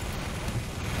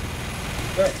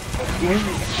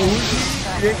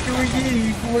 Jak to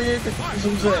vidí, původně, tak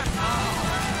jsem se...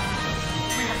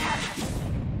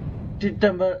 Ty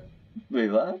tam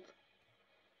bývat?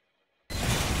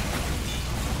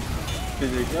 Ty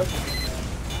říkat?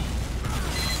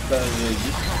 Tady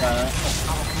díka.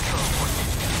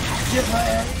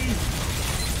 Dělej!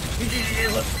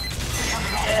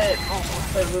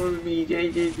 Tak budu mít,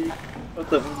 jdi. O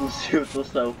to musím to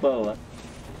staupovat.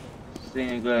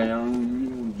 Stejně jako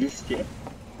jenom jistě.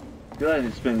 Dělej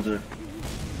dispenser.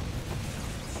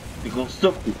 Jako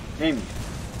stopku, hej mi.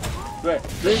 To je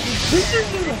dispenser.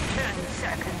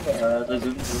 To je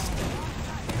dispenser.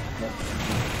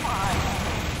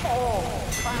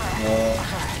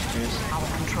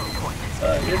 No,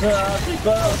 je to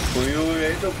násypa.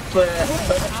 Bojuje to úplně.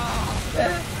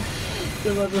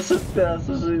 Třeba to se ptá,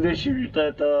 co si neším, že to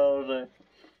je to nahoře.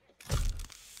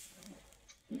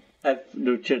 F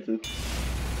do chatu.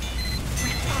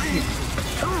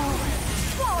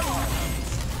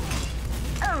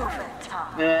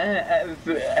 Ne,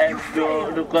 F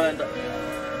do komentáře.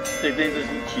 Tak tady to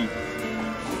zničí.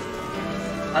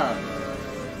 Aha.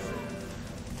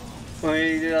 Oni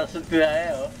jde se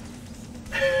tvoje, jo?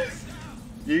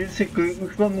 Dívej se, kolik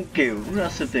už mám kill na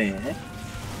setě, ne?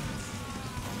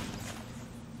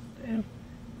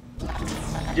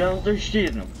 Dělám to ještě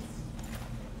jednou.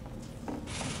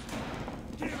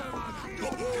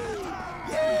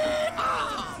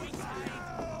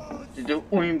 Ty to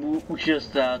umím už je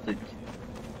stát teď.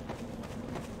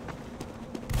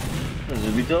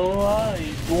 Zabitovala,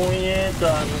 i půjně, to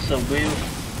já zase ubiju.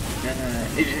 Ne,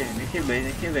 nechej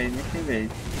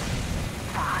bejt.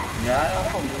 Já je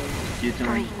to... 3,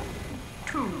 2, 1.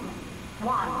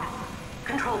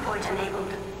 Control point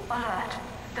enabled. Alert.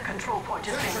 The control point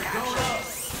has been captured.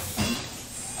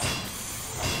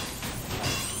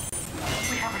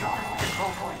 We have lost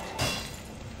control point.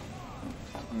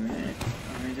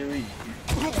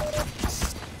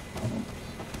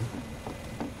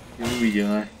 Jo,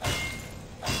 uvidíme.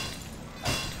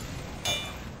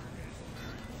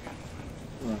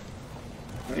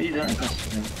 No jde na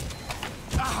kasně.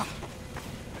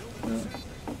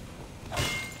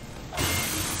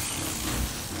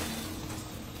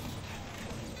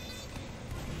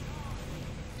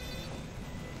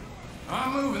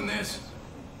 I'm moving this.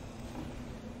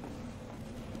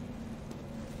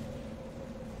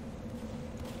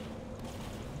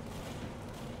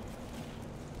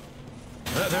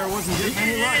 There wasn't getting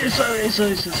any light. Sorry.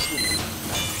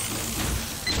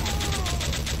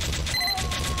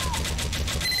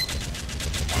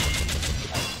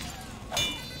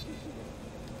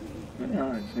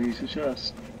 Nejsou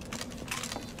čas.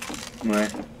 Ne.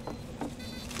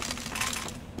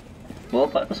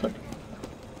 Opa, to se.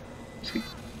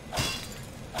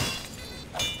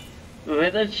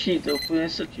 Vydačí, to úplně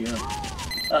srčí, no.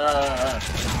 A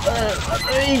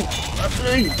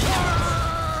troj!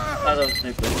 A to se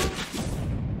nepůjde.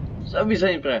 Zabij se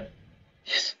nejprve.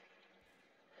 Yes.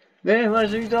 Ne, máš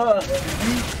to.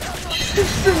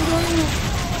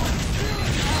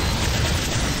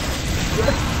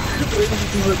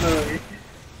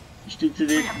 Ještě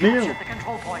tady byl.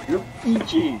 Jo,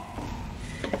 píči.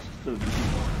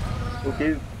 OK.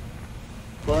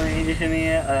 Plný děšený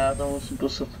je a já tam musím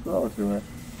posledkovat, tyhle.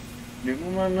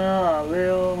 Dimomana,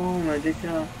 avio, medika.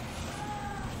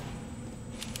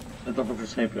 Je to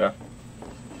prostě nejprve.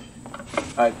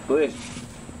 A to je.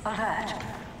 Alert.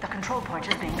 The control point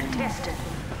is being contested.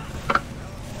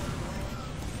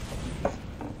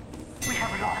 We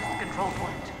have lost control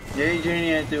point.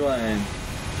 Jej, ty vole.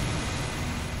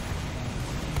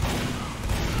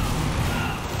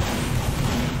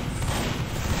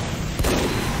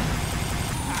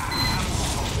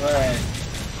 Right.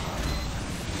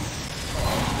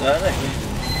 That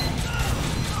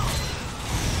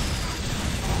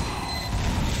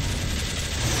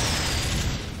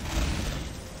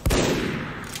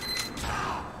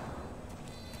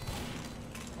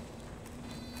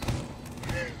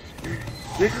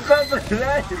This is not the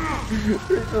life.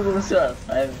 This is what's up.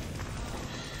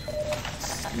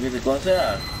 你给光线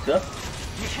啊，走，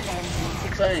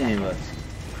再你们，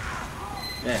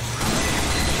哎，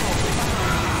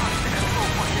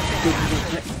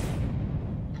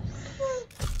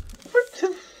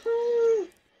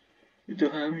这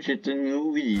还没是真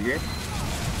牛逼的。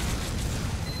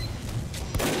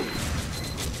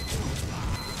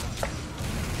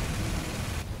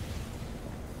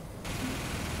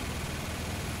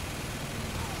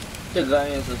这个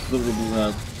也是40度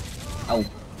啊！au。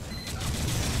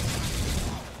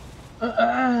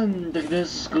Tak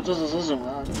dnes to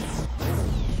zazazovat.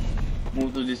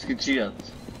 Můžu diskutovat.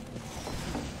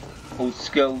 Od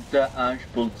skauta až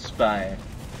pod spáje.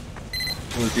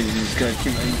 Můžu diskutovat.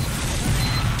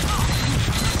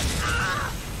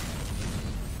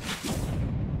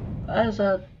 A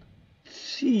za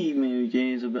 3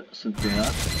 minuty se to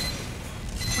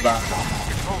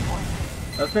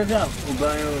a pevně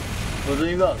ubránil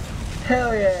podřívat.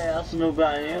 Hell yeah, já jsem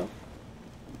ubránil.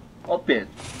 Opět.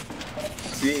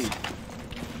 Skvělý.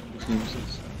 Musím se.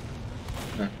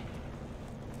 Ne.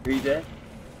 Víte?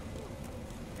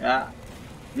 Já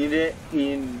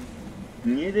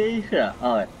někde jich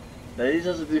ale tady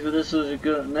zase ty fotosy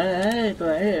řekl, ne, to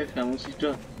je jich, musíš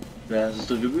to. Já zase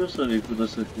to dobil sledý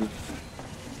fotosy.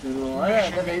 No a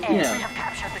já tak nejde.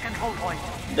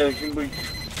 Takže buď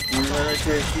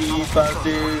nejlepší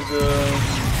party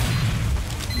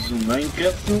z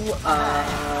Minecraftu a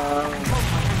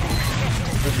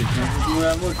takže to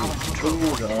já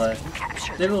můžu, ale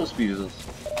nebylo spíš zase.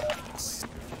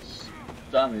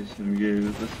 Tam myslím,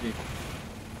 že prostě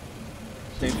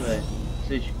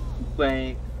jsi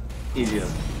úplně idiot.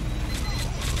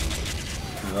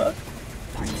 What?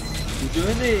 Tu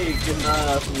vedi che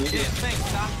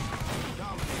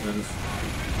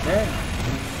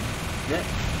ne.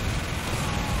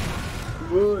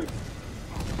 Ui.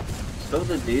 Sto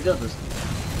da data das.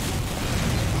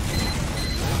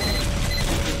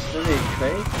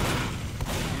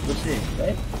 Você,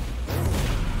 vai?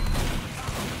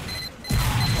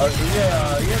 Olha,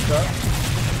 tá.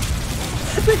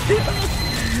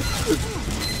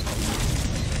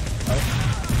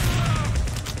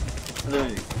 Ne.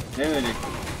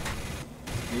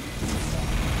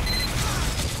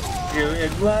 Eu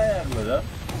guarda, mano.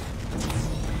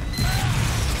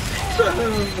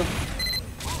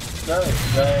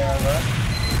 Vai agora.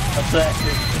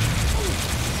 Acerta.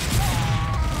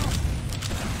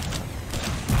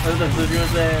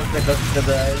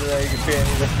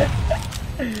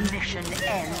 Mission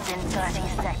ends in 30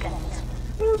 seconds.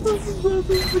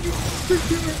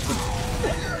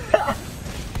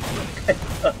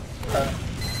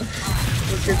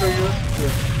 Porque tô justo.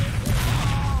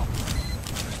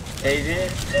 Ei,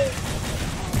 gente.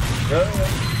 Eu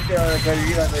quero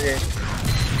ir lá na gente.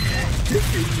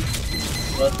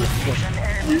 Nossa,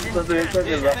 isso tá doendo pra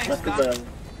levar pra cuidado.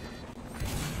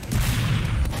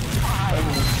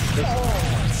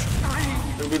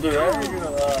 여기도 해야지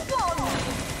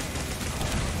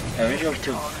야 왠지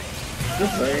없죠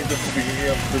너희도 비밀이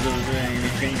없어도 이미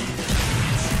챙기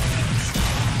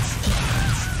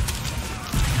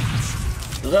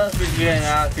너 사람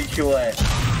비밀이야 비키워해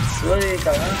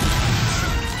그러니까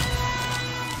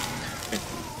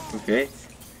오케이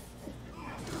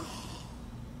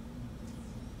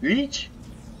위치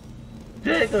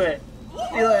이거해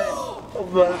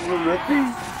엄마 왜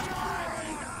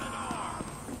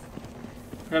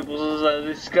Ne, pozor,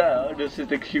 získá, kdo si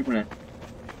tak všimne.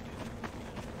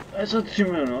 A co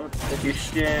všimnu, no, tak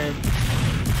ještě...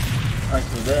 Ať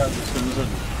to jde, já to jsem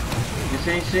dozadu. Když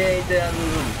se nic nejde, já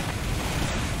dozadu.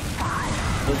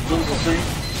 To zase...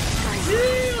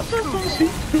 Já jsem to si...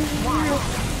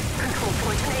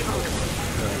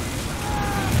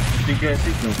 Teďka je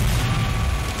syknu.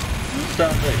 Zůstám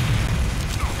tady.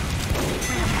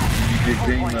 Víte,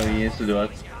 zajímavý je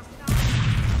sledovat.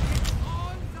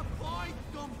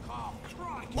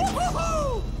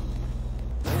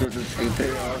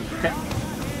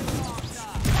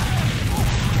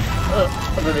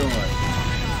 Ada di mana?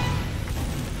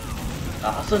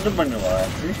 Asal depan ni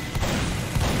sih.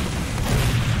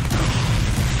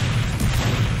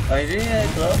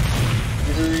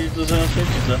 Ini itu sama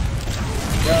saja.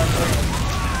 Ya.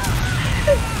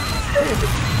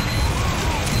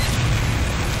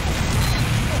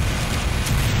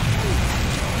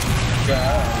 Ya.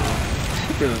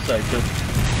 Itu saja.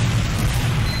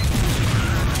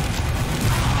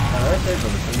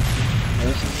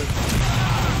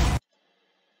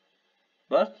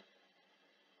 What?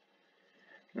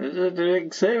 This is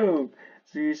doing so.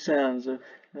 See sounds of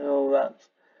all that.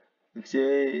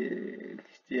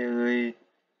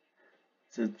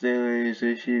 Chtěli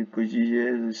řešit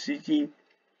potíže s sítí.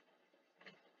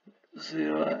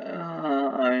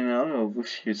 I know,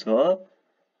 počkej, co?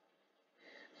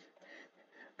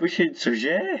 Počkej,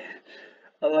 cože?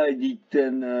 Ale dík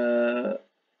ten,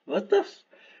 what the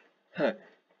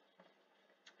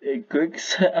kolik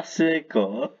se asi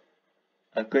jako,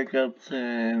 a kolikrát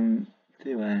jsem,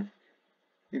 tyhle,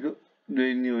 jako do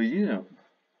 1 hodiny, no.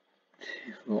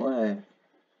 Ty vole,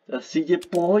 ta síť je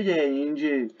pohodě,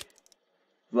 jenže,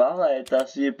 vále, ta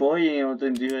síť je pohodě, jenom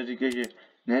ten tyhle říká, že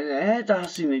ne, ta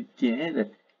asi nejde.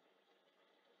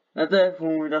 Na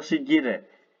telefonu ta síť jde.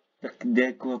 Tak jde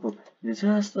jako, něco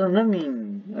nás tam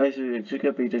nemín. A když se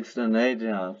překvapí, tak se tam na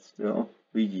 11, jo,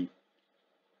 vidí.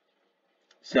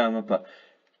 Sá mapa.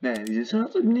 Ne, že se na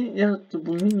to já to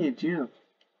budu měnit, jo.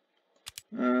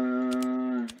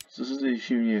 Co se tady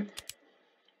všimně?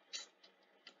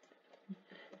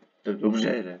 Tak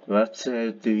dobře, jde.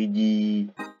 20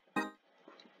 lidí.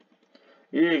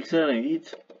 Jak se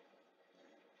nejít?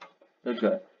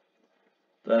 Takhle.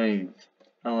 Tady.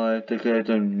 Ale takhle je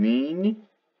to míň.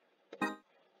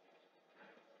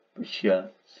 Počkej,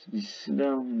 když si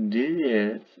dám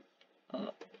 9 a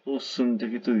 8,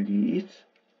 tak je to víc.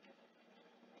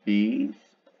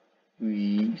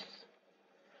 Víc.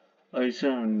 A když se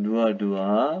dám 2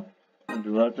 a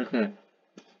 2, tak ne.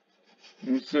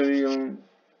 Myslím,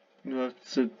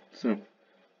 20,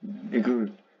 jako,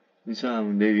 když se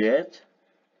dám 9,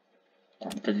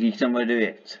 tak jich tam bude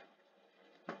 9.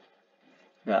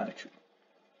 Dáču.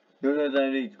 Dohle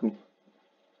tady dejtku.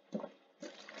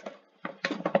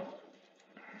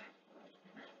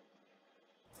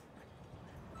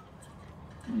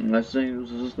 Já se někdo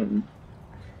se zastavím.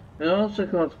 Já se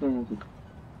chovat k tomu.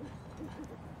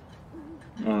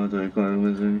 No, to je konec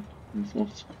omezení. Nic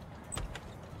moc.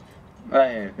 A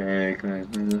je konec.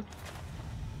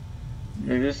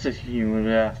 Takže jste všichni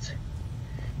moderáci.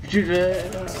 Všude...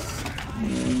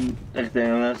 Tak to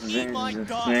je u nás ze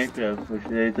snajpera,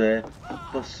 protože to je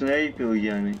po snajperu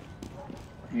udělaný.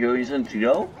 Jo, oni sem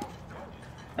přijdou?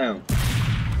 Ano.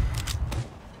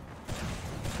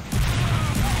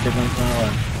 Tak on to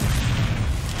nové.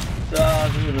 To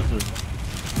je dosud.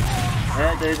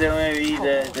 Ne, tady to je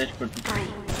výjde, to je špatný.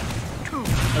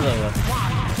 No dobra.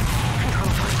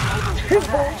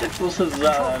 Tak to se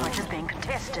zvládá.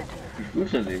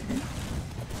 Už se ty.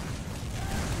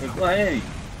 Tak a jej.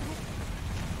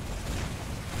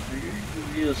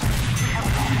 Yes.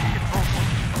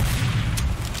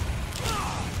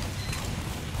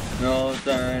 No,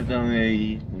 tam je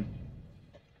jí.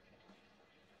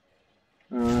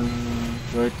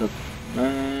 To je to.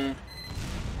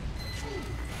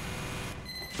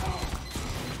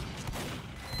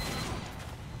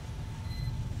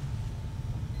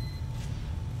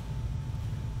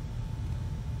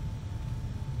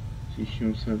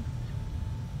 Těším se.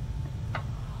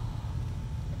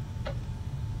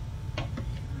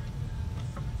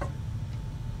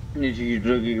 Něčí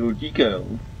drogy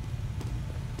utíkajou.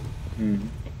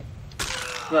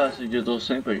 Vlastně tě to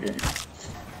snajpeře.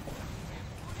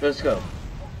 Let's go.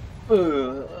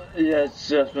 Já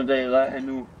jsme tady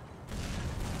lehnu.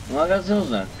 Mága se ho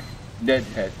znak.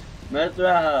 Deadhead.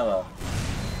 Mrtvá hlava.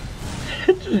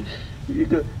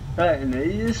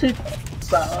 Nejde si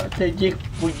páte těch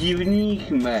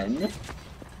podivných men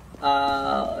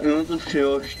a jenom to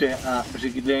přiložte a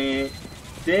řekne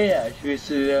ty až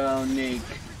vysvědálník.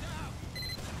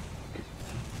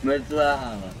 Mrtvá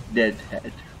hlava.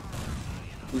 Deadhead.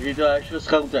 Už je to až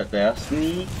rozchautat, to je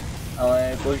jasný,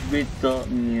 ale proč by to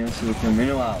měl se to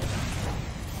jmenoval?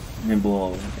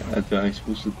 Nebo to je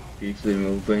způsob, jak se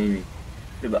jmenuje úplně jiný.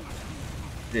 Třeba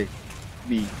ty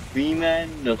výjmen,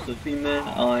 dostat výjmen,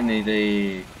 ale nejde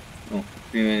jí, no,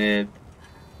 výjmen je,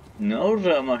 no,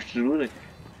 že máš to bude.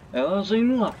 Já vám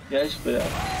zajímala, já ji zpěl.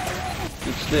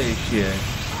 Co to ještě je?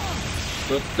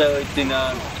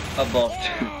 Totalitina a bot.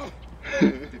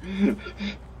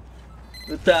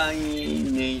 Totální,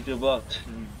 není to bot.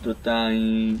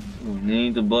 Totální, no,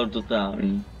 není to bot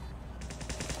totální.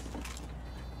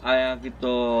 A jak je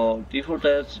to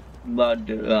pt5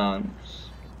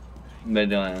 Badlands.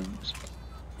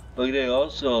 Pak jde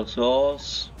Ros,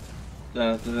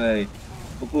 tady,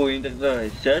 pokud vím, tak tady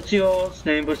je Celsius,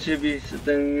 nevím, proč by se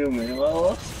ten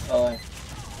jmenoval, ale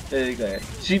tady je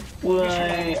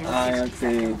Ciplej a jak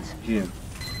tady žijem.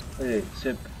 Tady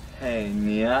se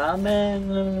Penyamen,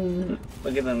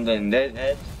 pak je tam ten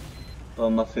Deadhead, to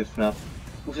má FNAF.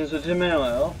 Už jsem se to jmenoval,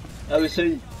 jo? Aby se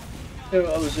ví,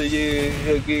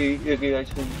 jaký hráč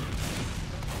jsem.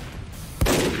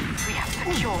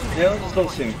 Jo, to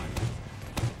zkusím.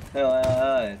 Jo,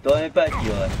 to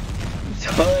neplatí, ale.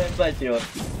 To neplatí, ale.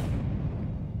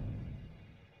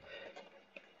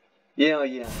 Jo,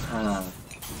 aha.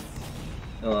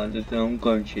 No, to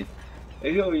ukončit.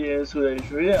 也有元素的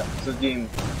学院，这 game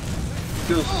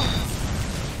就是。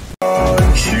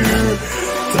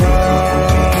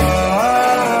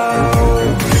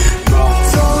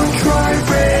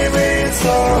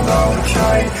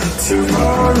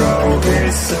Tomorrow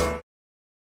is